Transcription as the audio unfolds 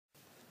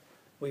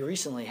We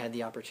recently had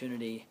the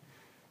opportunity,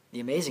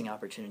 the amazing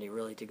opportunity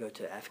really, to go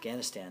to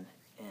Afghanistan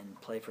and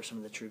play for some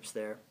of the troops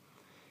there.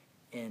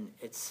 And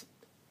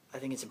I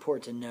think it's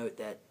important to note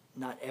that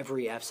not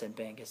every AFCENT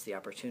band gets the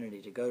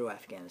opportunity to go to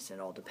Afghanistan.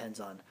 It all depends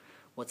on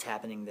what's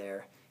happening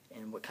there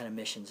and what kind of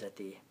missions that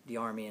the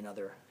Army and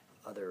other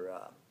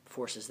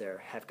forces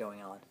there have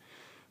going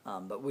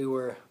on. But we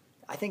were,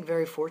 I think,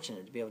 very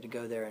fortunate to be able to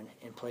go there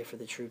and play for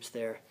the troops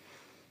there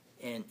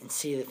and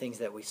see the things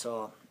that we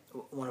saw.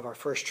 One of our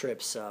first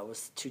trips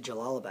was to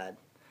Jalalabad,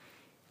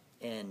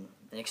 and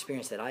an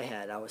experience that I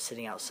had, I was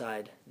sitting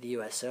outside the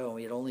USO, and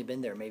we had only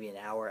been there maybe an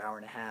hour, hour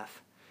and a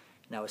half,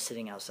 and I was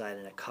sitting outside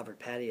in a covered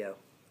patio,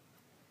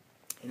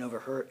 and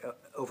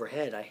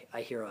overhead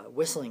I hear a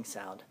whistling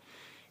sound,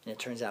 and it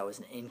turns out it was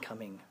an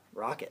incoming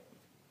rocket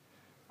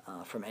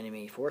from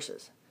enemy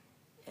forces.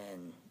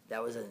 And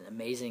that was an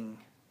amazing,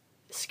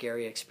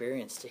 scary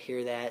experience to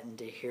hear that and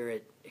to hear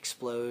it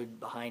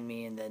explode behind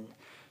me, and then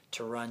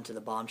to run to the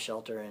bomb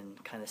shelter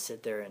and kind of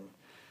sit there and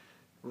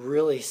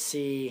really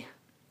see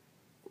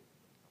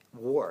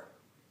war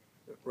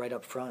right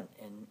up front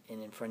and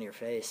in front of your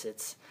face.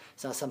 It's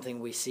not something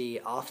we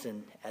see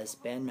often as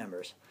band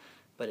members,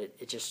 but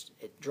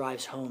it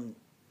drives home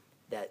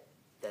that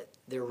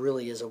there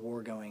really is a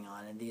war going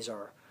on, and these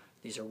are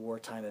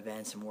wartime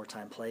events and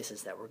wartime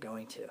places that we're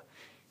going to.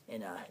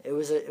 And it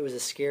was a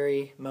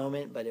scary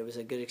moment, but it was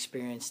a good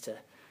experience to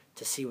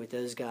see what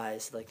those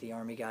guys, like the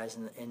Army guys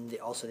and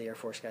also the Air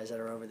Force guys that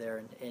are over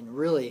there, and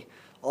really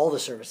all the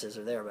services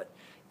are there, but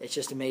it's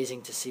just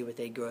amazing to see what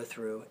they go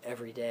through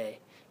every day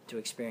to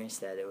experience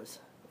that. It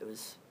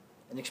was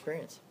an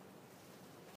experience.